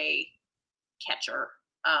modern day catcher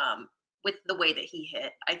with the way that he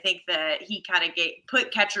hit. I think that he kind of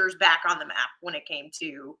put catchers back on the map when it came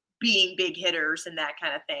to being big hitters and that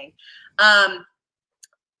kind of thing.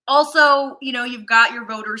 Also, you've got your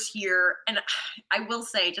voters here, and I will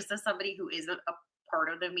say, just as somebody who isn't a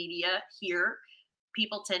part of the media here,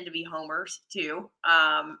 people tend to be homers too.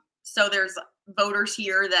 So there's voters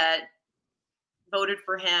here that voted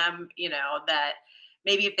for him, that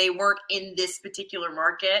maybe if they weren't in this particular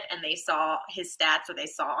market and they saw his stats or they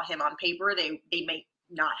saw him on paper, they may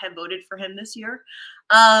not have voted for him this year.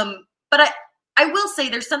 But I will say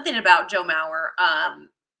there's something about Joe Mauer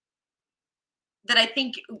that I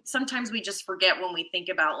think sometimes we just forget when we think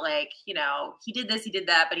about, he did this, he did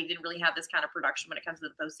that, but he didn't really have this kind of production when it comes to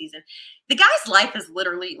the postseason. The guy's life is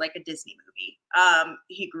literally like a Disney movie.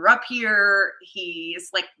 He grew up here. He's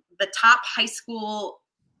like the top high school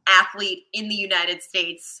athlete in the United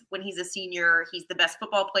States. When he's a senior, he's the best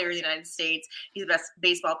football player in the United States. He's the best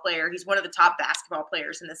baseball player. He's one of the top basketball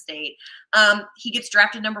players in the state. He gets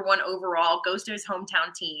drafted number 1 overall, goes to his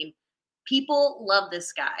hometown team. People love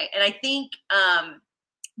this guy. And I think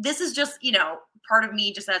this is just, part of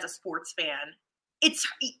me just as a sports fan. It's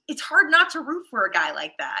hard not to root for a guy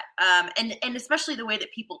like that. And especially the way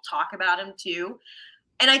that people talk about him too.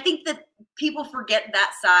 And I think that people forget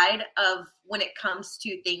that side of when it comes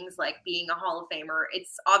to things like being a Hall of Famer.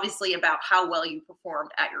 It's obviously about how well you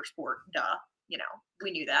performed at your sport. Duh.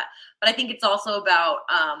 We knew that. But I think it's also about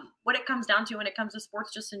what it comes down to when it comes to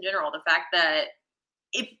sports just in general. The fact that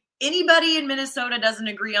if anybody in Minnesota doesn't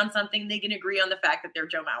agree on something, they can agree on the fact that they're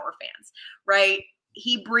Joe Mauer fans, right?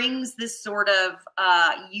 He brings this sort of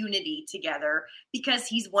unity together because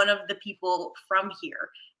he's one of the people from here.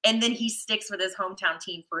 And then he sticks with his hometown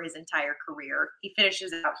team for his entire career. He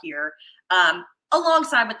finishes out here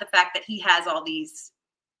alongside with the fact that he has all these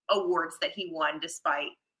awards that he won despite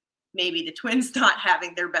maybe the Twins not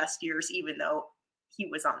having their best years, even though he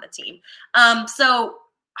was on the team. So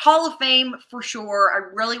Hall of Fame for sure.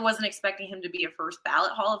 I really wasn't expecting him to be a first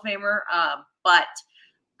ballot Hall of Famer, but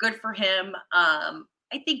good for him.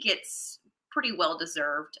 I think it's pretty well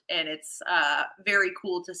deserved, and it's very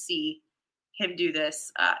cool to see him do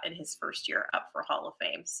this in his first year up for Hall of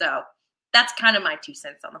Fame. So that's kind of my 2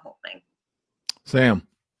 cents on the whole thing. Sam.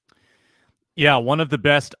 Yeah, one of the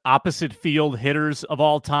best opposite field hitters of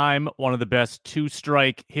all time, one of the best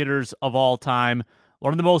 2-strike hitters of all time,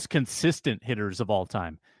 one of the most consistent hitters of all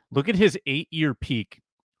time. Look at his 8-year peak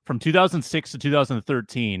from 2006 to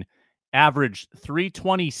 2013, averaged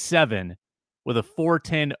 327 with a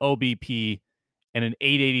 410 OBP and an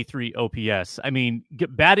 883 OPS. I mean,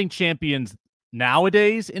 batting champions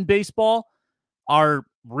nowadays in baseball are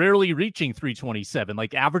rarely reaching 327.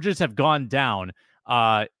 Like, averages have gone down.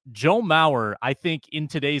 Joe Mauer, I think in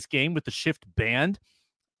today's game with the shift banned,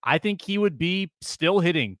 I think he would be still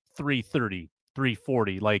hitting 330,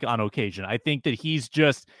 340, like on occasion. I think that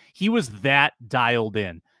he was that dialed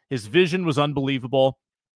in. His vision was unbelievable.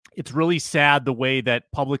 It's really sad the way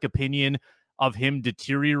that public opinion of him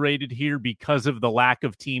deteriorated here because of the lack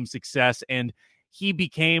of team success. And he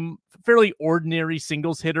became a fairly ordinary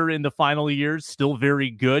singles hitter in the final years, still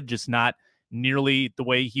very good, just not nearly the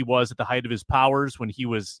way he was at the height of his powers when he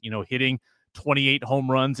was, hitting 28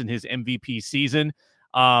 home runs in his MVP season.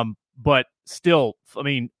 But still, I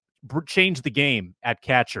mean, changed the game at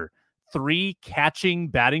catcher. 3 catching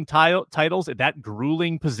batting titles at that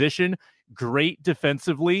grueling position, great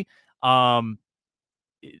defensively, and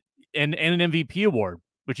an MVP award,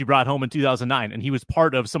 which he brought home in 2009. And he was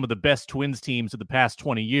part of some of the best Twins teams of the past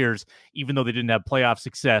 20 years, even though they didn't have playoff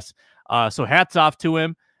success. So hats off to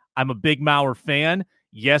him. I'm a big Mauer fan.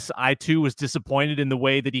 Yes, I too was disappointed in the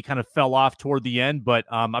way that he kind of fell off toward the end, but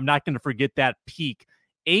I'm not going to forget that peak.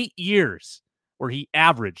 8 years where he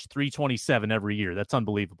averaged 327 every year. That's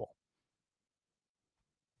unbelievable.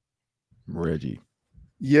 Reggie.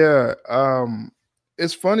 Yeah.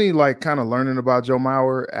 It's funny, like, kind of learning about Joe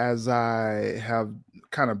Mauer as I have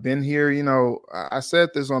kind of been here. I said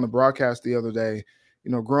this on the broadcast the other day.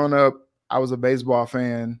 Growing up, I was a baseball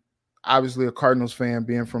fan, obviously a Cardinals fan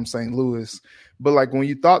being from St. Louis. But, like, when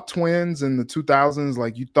you thought Twins in the 2000s,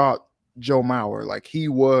 like, you thought Joe Mauer. Like, he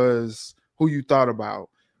was who you thought about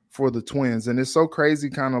for the Twins. And it's so crazy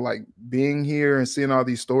kind of, like, being here and seeing all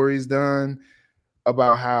these stories done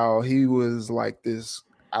about how he was, like, this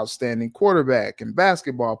outstanding quarterback and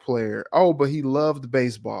basketball player. Oh, but he loved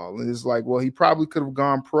baseball. And it's like, well, he probably could have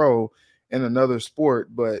gone pro in another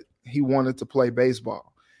sport, but he wanted to play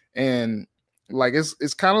baseball. And like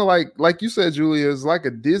it's kind of like you said, Julia, it's like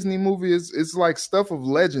a Disney movie. It's like stuff of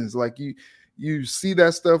legends. Like you see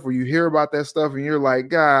that stuff or you hear about that stuff and you're like,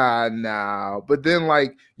 God, no. But then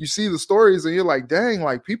like you see the stories and you're like, dang,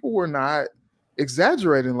 like people were not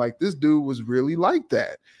exaggerating. Like this dude was really like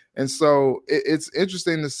that. And so it's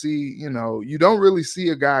interesting to see, you don't really see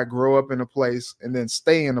a guy grow up in a place and then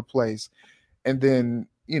stay in a place and then,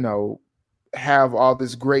 have all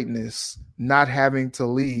this greatness, not having to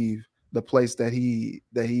leave the place that he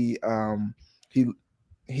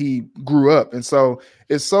grew up. And so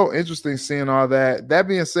it's so interesting seeing all that. That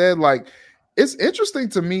being said, like, it's interesting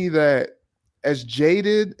to me that as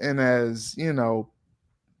jaded and as,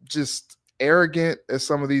 just arrogant as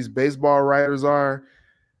some of these baseball writers are,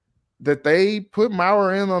 that they put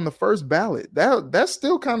Mauer in on the first ballot. That's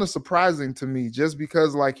still kind of surprising to me, just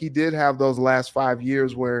because like he did have those last 5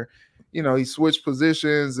 years where, he switched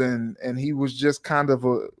positions and he was just kind of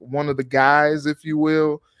one of the guys, if you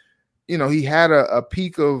will. He had a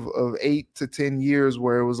peak of 8 to 10 years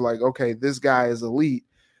where it was like, okay, this guy is elite.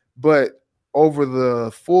 But over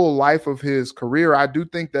the full life of his career, I do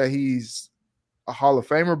think that he's a Hall of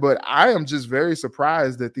Famer. But I am just very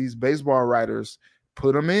surprised that these baseball writers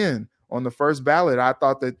put him in on the first ballot. I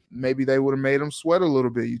thought that maybe they would have made him sweat a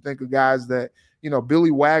little bit. You think of guys that,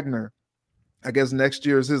 Billy Wagner, I guess next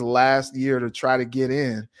year is his last year to try to get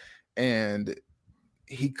in. And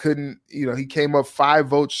he couldn't, he came up 5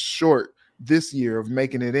 votes short this year of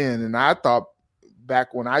making it in. And I thought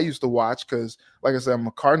back when I used to watch, because like I said, I'm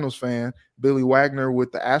a Cardinals fan, Billy Wagner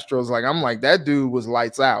with the Astros, I'm like, that dude was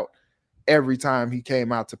lights out every time he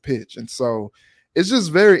came out to pitch. And so it's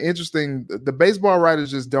just very interesting. The baseball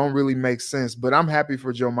writers just don't really make sense, but I'm happy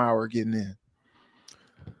for Joe Mauer getting in.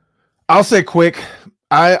 I'll say quick.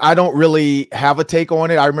 I don't really have a take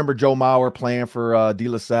on it. I remember Joe Mauer playing for De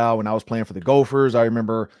La Salle when I was playing for the Gophers. I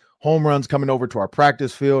remember home runs coming over to our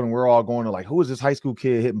practice field, and we're all going to like, who is this high school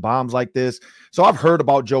kid hitting bombs like this? So I've heard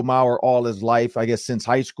about Joe Mauer all his life, I guess, since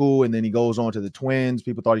high school, and then he goes on to the Twins.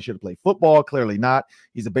 People thought he should have played football. Clearly not.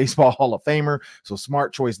 He's a baseball Hall of Famer, so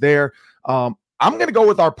smart choice there. I'm going to go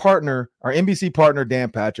with our partner, our NBC partner,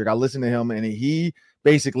 Dan Patrick. I listened to him, and he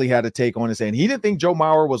basically had a take on it, saying he didn't think Joe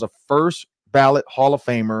Mauer was a first ballot Hall of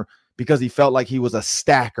Famer because he felt like he was a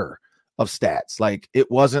stacker of stats. Like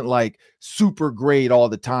it wasn't like super great all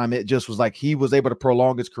the time. It just was like he was able to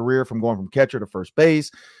prolong his career from going from catcher to first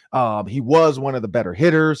base. He was one of the better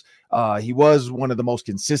hitters. He was one of the most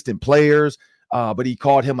consistent players, but he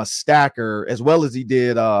called him a stacker as well as he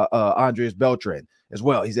did Andres Beltran as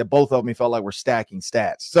well. He said both of them he felt like were stacking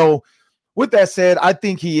stats. So with that said, I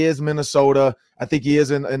think he is Minnesota. I think he is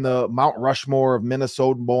in the Mount Rushmore of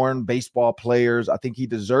Minnesota-born baseball players. I think he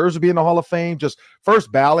deserves to be in the Hall of Fame. Just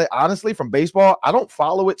first ballot, honestly, from baseball, I don't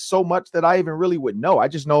follow it so much that I even really would know. I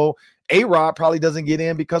just know A-Rod probably doesn't get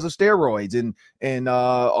in because of steroids and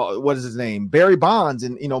what is his name? Barry Bonds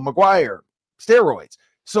and, McGuire, steroids.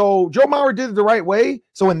 So Joe Mauer did it the right way.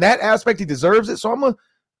 So in that aspect, he deserves it. So I'm gonna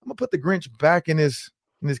put the Grinch back in his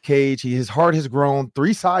cage. His heart has grown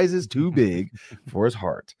 3 sizes too big for his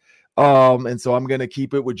heart. And so I'm going to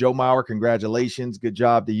keep it with Joe Mauer. Congratulations. Good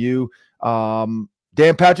job to you.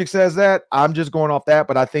 Dan Patrick says that. I'm just going off that,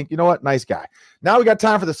 but I think, you know what? Nice guy. Now we got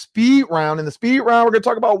time for the speed round. In the speed round, we're going to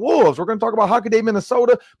talk about Wolves. We're going to talk about Hockey Day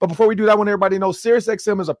Minnesota. But before we do that, I want everybody to know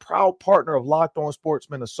SiriusXM is a proud partner of Locked On Sports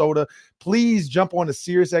Minnesota. Please jump on to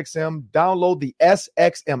SiriusXM, download the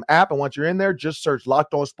SXM app, and once you're in there, just search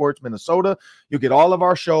Locked On Sports Minnesota. You'll get all of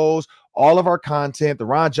our shows, all of our content, the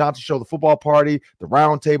Ron Johnson Show, the football party, the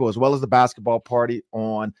roundtable, as well as the basketball party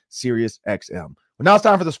on SiriusXM. But now it's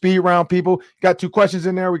time for the speed round, people. Got 2 questions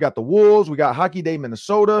in there. We got the Wolves. We got Hockey Day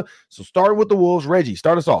Minnesota. So starting with the Wolves, Reggie,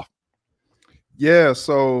 start us off. Yeah,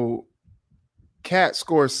 so Cat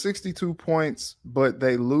scores 62 points, but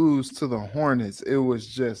they lose to the Hornets. It was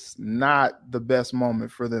just not the best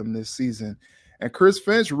moment for them this season. And Chris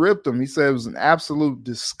Finch ripped them. He said it was an absolute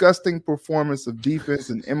disgusting performance of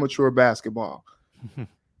defense and immature basketball.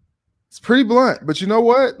 It's pretty blunt, but you know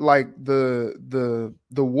what? Like the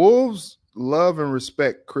Wolves love and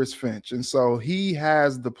respect Chris Finch. And so he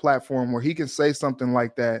has the platform where he can say something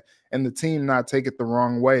like that and the team not take it the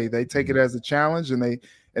wrong way. They take it as a challenge and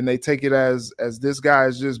they take it as this guy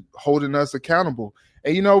is just holding us accountable.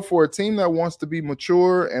 And, for a team that wants to be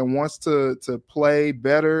mature and wants to play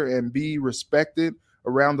better and be respected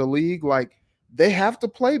around the league, like they have to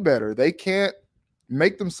play better. They can't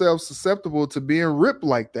make themselves susceptible to being ripped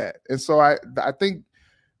like that. And so I think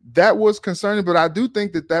that was concerning, but I do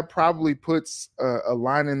think that probably puts a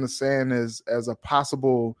line in the sand as a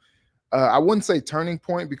possible I wouldn't say turning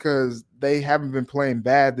point because they haven't been playing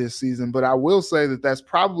bad this season, but I will say that that's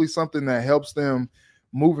probably something that helps them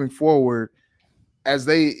moving forward as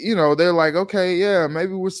they, they're like, okay, yeah,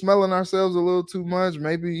 maybe we're smelling ourselves a little too much.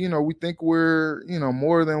 Maybe, we think we're,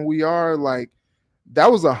 more than we are. Like,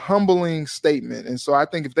 that was a humbling statement. And so I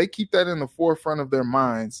think if they keep that in the forefront of their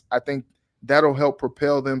minds, I think that'll help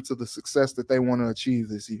propel them to the success that they want to achieve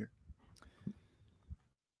this year.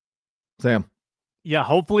 Sam. Yeah,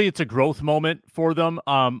 hopefully it's a growth moment for them.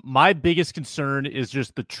 My biggest concern is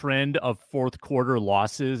just the trend of fourth quarter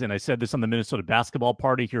losses. And I said this on the Minnesota basketball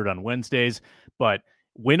party here on Wednesdays, but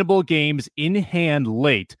winnable games in hand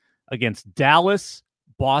late against Dallas,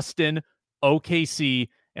 Boston, OKC,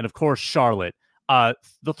 and of course, Charlotte.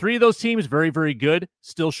 The three of those teams, very, very good.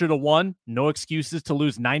 Still should have won. No excuses to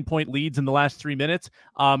lose 9-point leads in the last 3 minutes.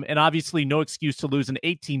 And obviously no excuse to lose an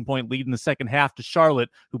 18-point lead in the second half to Charlotte,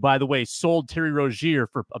 who, by the way, sold Terry Rozier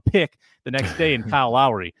for a pick the next day in Kyle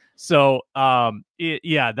Lowry. So,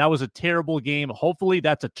 that was a terrible game. Hopefully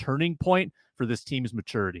that's a turning point for this team's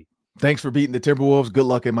maturity. Thanks for beating the Timberwolves. Good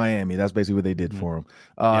luck in Miami. That's basically what they did for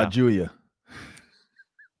them. Julia.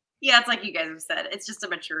 Yeah, it's like you guys have said. It's just a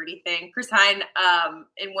maturity thing. Chris Hine,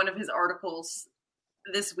 in one of his articles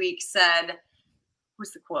this week, said,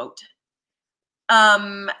 what's the quote?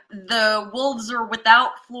 The Wolves are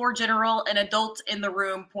without floor general and adult in the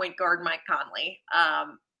room point guard Mike Conley.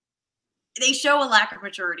 They show a lack of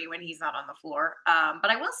maturity when he's not on the floor.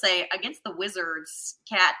 But I will say, against the Wizards,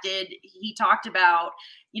 he talked about,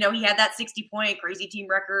 he had that 60-point crazy team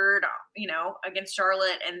record, against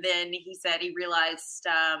Charlotte. And then he said he realized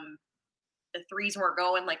the threes weren't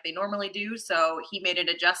going like they normally do. So he made an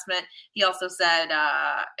adjustment. He also said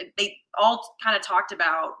they all kind of talked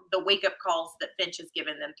about the wake-up calls that Finch has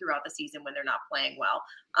given them throughout the season when they're not playing well.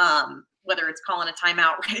 Whether it's calling a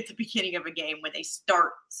timeout right at the beginning of a game when they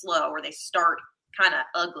start slow or they start kind of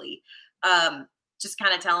ugly. Just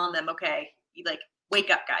kind of telling them, okay,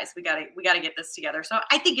 wake up, guys. We gotta get this together. So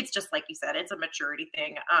I think it's just like you said, it's a maturity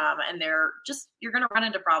thing. And you're gonna run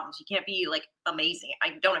into problems. You can't be amazing.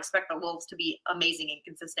 I don't expect the Wolves to be amazing and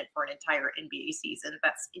consistent for an entire NBA season.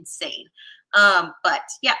 That's insane. But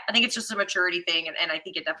yeah, I think it's just a maturity thing, and I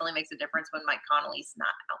think it definitely makes a difference when Mike Conley's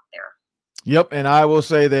not out there. Yep, and I will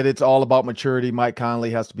say that it's all about maturity. Mike Conley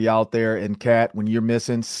has to be out there, and Kat, when you're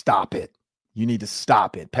missing, stop it. You need to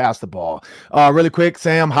stop it. Pass the ball. Really quick,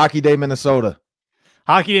 Sam, Hockey Day, Minnesota.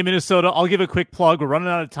 Hockey Day, Minnesota. I'll give a quick plug. We're running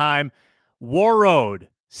out of time. War Road,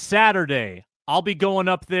 Saturday. I'll be going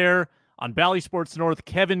up there on Bally Sports North.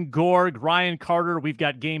 Kevin Gorg, Ryan Carter. We've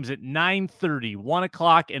got games at 9:30, 1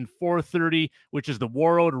 o'clock, and 4:30, which is the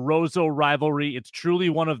War Road Roseau rivalry. It's truly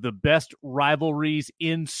one of the best rivalries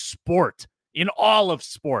in sport, in all of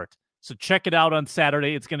sport. So check it out on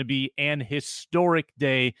Saturday. It's going to be an historic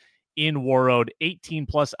day in War Road.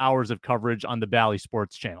 18-plus hours of coverage on the Bally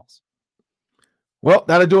Sports channels. Well,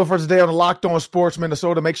 that'll do it for today on the Locked On Sports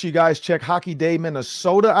Minnesota. Make sure you guys check Hockey Day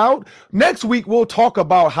Minnesota out. Next week, we'll talk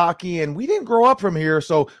about hockey, and we didn't grow up from here,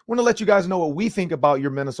 so I want to let you guys know what we think about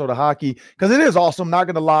your Minnesota hockey, because it is awesome. Not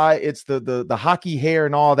going to lie, it's the hockey hair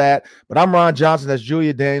and all that. But I'm Ron Johnson. That's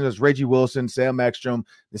Julia Daniels, Reggie Wilson, Sam Ekstrom.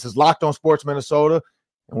 This is Locked On Sports Minnesota,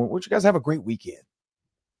 and I want you guys to have a great weekend.